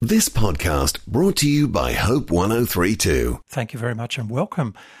This podcast brought to you by Hope 1032. Thank you very much and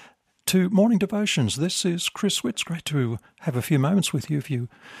welcome to Morning Devotions. This is Chris Witts. Great to have a few moments with you. If you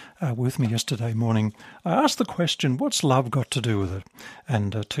were with me yesterday morning, I asked the question, what's love got to do with it?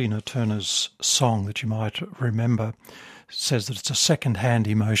 And Tina Turner's song that you might remember says that it's a second-hand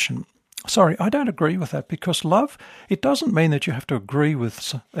emotion. Sorry, I don't agree with that, because love, it doesn't mean that you have to agree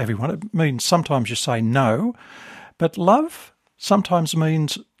with everyone. It means sometimes you say no, but love sometimes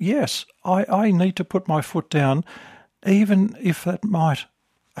means, yes, I need to put my foot down, even if that might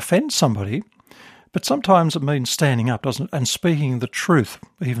offend somebody. But sometimes it means standing up, doesn't it? And speaking the truth,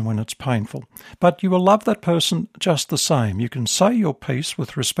 even when it's painful. But you will love that person just the same. You can say your piece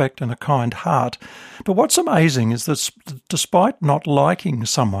with respect and a kind heart. But what's amazing is that despite not liking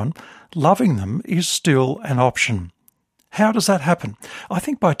someone, loving them is still an option. How does that happen? I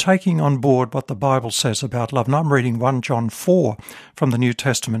think by taking on board what the Bible says about love. And I'm reading 1 John 4 from the New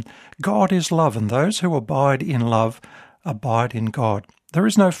Testament. God is love, and those who abide in love abide in God. There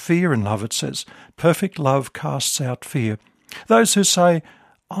is no fear in love, it says. Perfect love casts out fear. Those who say,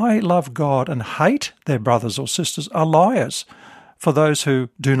 I love God, and hate their brothers or sisters are liars. For those who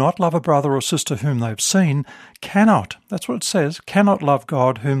do not love a brother or sister whom they've seen cannot, that's what it says, cannot love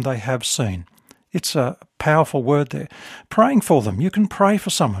God whom they have seen. It's a powerful word there. Praying for them. You can pray for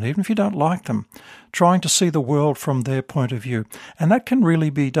someone, even if you don't like them, trying to see the world from their point of view. And that can really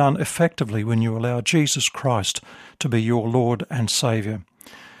be done effectively when you allow Jesus Christ to be your Lord and Saviour.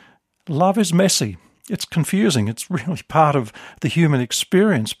 Love is messy. It's confusing. It's really part of the human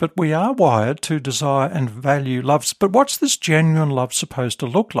experience, but we are wired to desire and value love. But what's this genuine love supposed to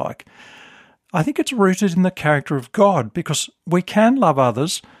look like? I think it's rooted in the character of God, because we can love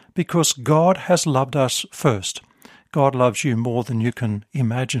others because God has loved us first. God loves you more than you can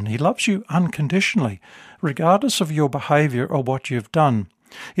imagine. He loves you unconditionally, regardless of your behaviour or what you've done.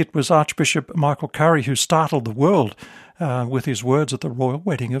 It was Archbishop Michael Curry who startled the world with his words at the royal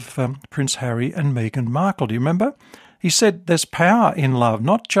wedding of Prince Harry and Meghan Markle. Do you remember? He said there's power in love,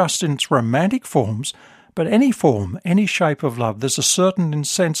 not just in its romantic forms, but any form, any shape of love. There's a certain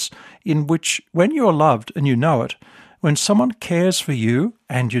sense in which when you're loved and you know it, when someone cares for you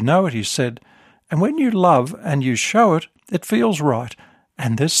and you know it, he said, and when you love and you show it, it feels right.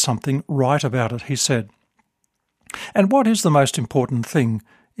 And there's something right about it, he said. And what is the most important thing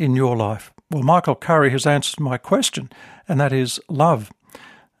in your life? Well, Michael Curry has answered my question, and that is love.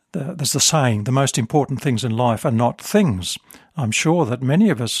 There's the saying, the most important things in life are not things. I'm sure that many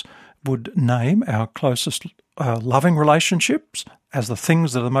of us would name our closest loving relationships as the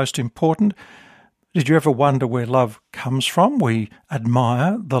things that are the most important. Did you ever wonder where love comes from? We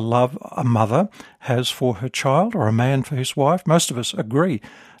admire the love a mother has for her child or a man for his wife. Most of us agree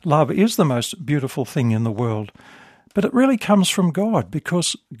love is the most beautiful thing in the world. But it really comes from God,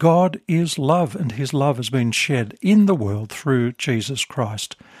 because God is love, and his love has been shed in the world through Jesus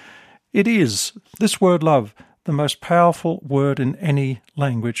Christ. It is, this word love, the most powerful word in any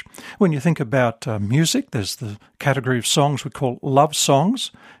language. When you think about music, there's the category of songs we call love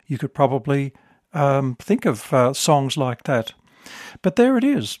songs. You could probably think of songs like that. But there it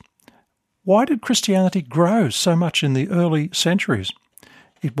is. Why did Christianity grow so much in the early centuries?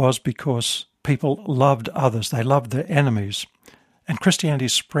 It was because people loved others. They loved their enemies. And Christianity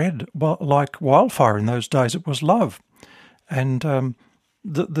spread like wildfire in those days. It was love. And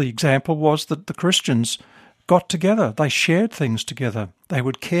the example was that the Christians got together. They shared things together. They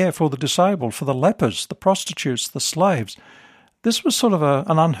would care for the disabled, for the lepers, the prostitutes, the slaves. This was sort of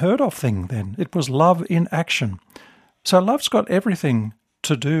an unheard of thing then. It was love in action. So love's got everything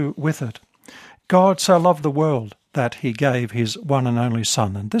to do with it. God so loved the world that he gave his one and only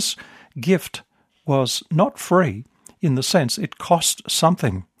Son. And this gift was not free in the sense it cost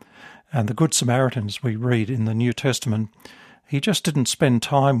something. And the Good Samaritans we read in the New Testament, he just didn't spend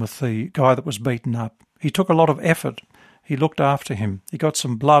time with the guy that was beaten up. He took a lot of effort. He looked after him. He got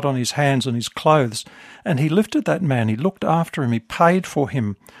some blood on his hands and his clothes, and he lifted that man. He looked after him. He paid for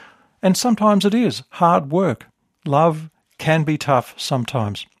him. And sometimes it is hard work. Love can be tough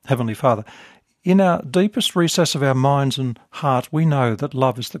sometimes. Heavenly Father, in our deepest recess of our minds and heart, we know that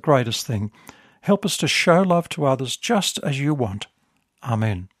love is the greatest thing. Help us to show love to others just as you want.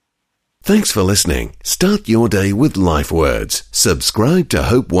 Amen. Thanks for listening. Start your day with Life Words. Subscribe to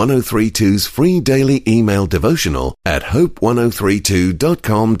Hope 1032's free daily email devotional at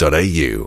hope1032.com.au.